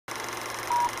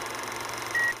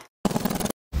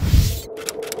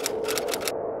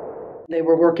They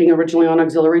were working originally on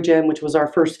auxiliary gym, which was our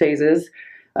first phases.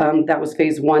 That was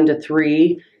phase 1 to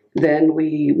 3. Then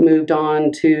we moved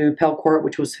on to Pell Court,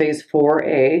 which was phase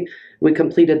 4A. We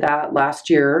completed that last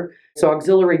year. So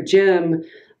auxiliary gym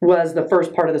was the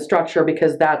first part of the structure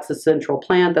because that's the central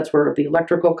plant. That's where the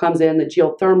electrical comes in, the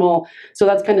geothermal. So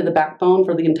that's kind of the backbone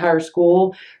for the entire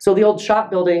school. So the old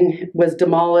shop building was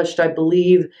demolished, I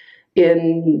believe,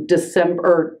 in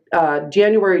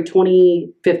January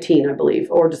 2015, I believe,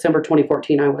 or December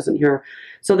 2014. I wasn't here.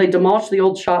 So they demolished the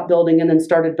old shop building and then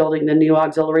started building the new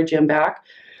auxiliary gym back.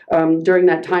 During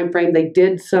that time frame, they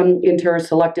did some interior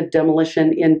selective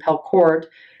demolition in Pell Court,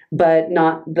 but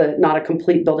not a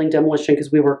complete building demolition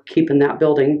because we were keeping that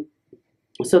building.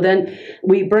 So then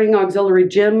we bring auxiliary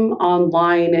gym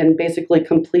online and basically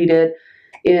complete it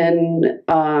in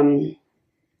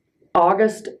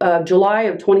July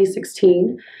of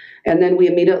 2016. And then we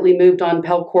immediately moved on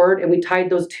Pell Court and we tied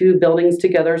those two buildings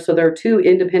together. So there are two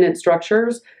independent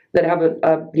structures that have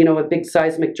a big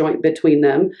seismic joint between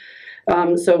them.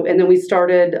 And then we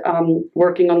started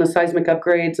working on the seismic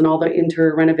upgrades and all the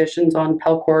interior renovations on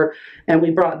Pell Court, and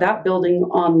we brought that building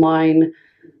online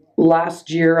last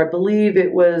year. I believe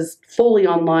it was fully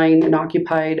online and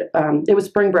occupied. It was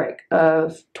spring break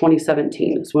of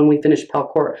 2017 is when we finished Pell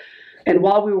Court. And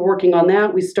while we were working on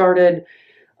that, we started,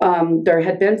 there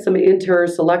had been some interior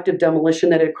selective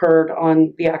demolition that accurred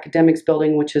on the academics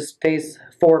building, which is phase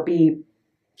 4B.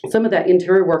 Some of that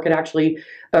interior work had actually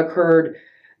occurred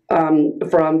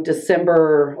from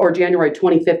December or January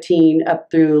 2015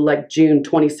 up through like June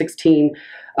 2016.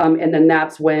 And then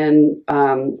that's when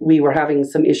we were having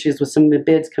some issues with some of the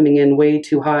bids coming in way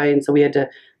too high. And so we had to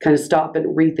kind of stop and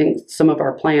rethink some of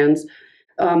our plans.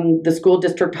 The school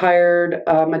district hired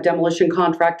a demolition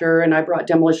contractor, and I brought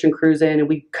demolition crews in, and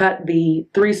we cut the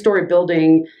 3-story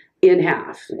building in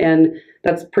half. And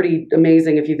that's pretty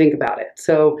amazing if you think about it.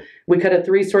 So we cut a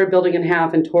 3-story building in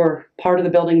half and tore part of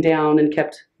the building down and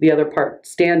kept the other part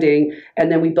standing.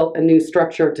 And then we built a new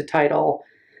structure to tie it all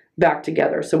back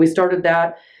together. So we started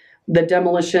the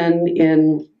demolition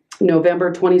in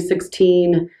November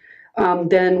 2016.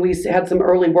 Then we had some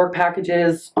early work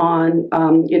packages on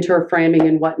interior framing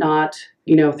and whatnot,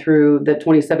 through the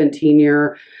 2017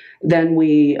 year. Then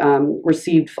we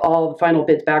received all the final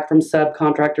bids back from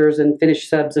subcontractors and finished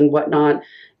subs and whatnot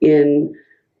in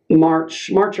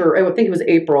March, or I think it was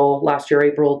April last year,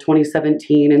 April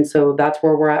 2017. And so that's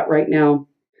where we're at right now.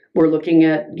 We're looking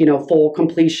at, full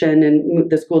completion and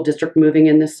the school district moving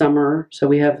in this summer. So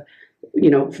we have,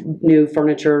 new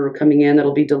furniture coming in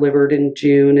that'll be delivered in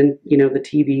June, and, the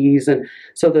TVs. And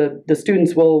so the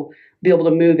students will be able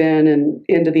to move in and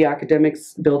into the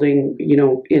academics building,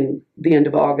 in the end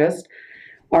of August.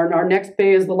 Our next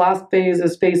phase, the last phase,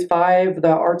 is phase 5, the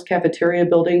arts cafeteria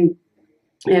building.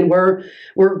 And we're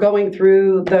going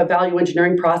through the value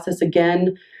engineering process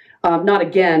again. Not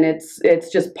again,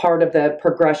 it's just part of the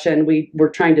progression. We're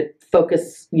trying to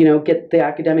focus, get the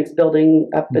academics building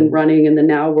up and running, and then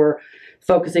now we're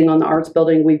focusing on the arts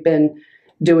building. We've been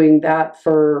doing that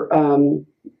for, on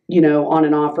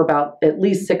and off for about at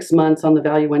least 6 months on the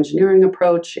value engineering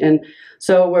approach. And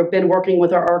so we've been working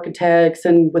with our architects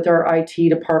and with our IT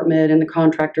department and the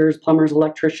contractors, plumbers,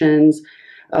 electricians,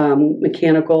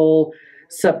 mechanical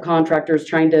subcontractors,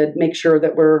 trying to make sure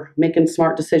that we're making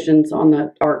smart decisions on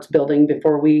the arts building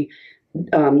before we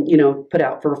put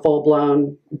out for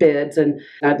full-blown bids. And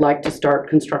I'd like to start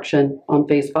construction on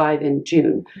phase 5 in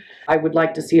June. I would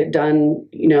like to see it done,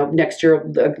 next year.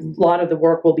 A lot of the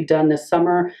work will be done this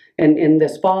summer and in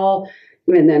this fall,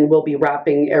 and then we'll be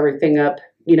wrapping everything up,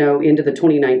 into the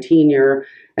 2019 year.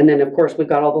 And then, of course, we've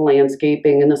got all the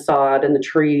landscaping and the sod and the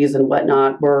trees and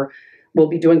whatnot. We'll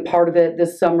be doing part of it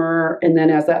this summer, and then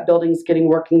as that building's getting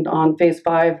working on phase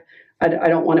 5, I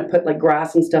don't want to put like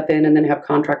grass and stuff in and then have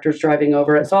contractors driving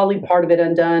over it. So I'll leave part of it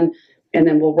undone, and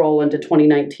then we'll roll into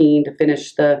 2019 to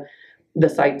finish the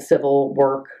site civil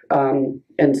work.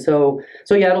 And so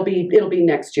yeah, it'll be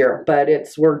next year, but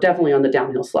we're definitely on the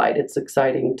downhill slide. It's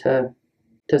exciting to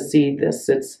see this.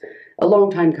 It's a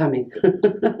long time coming.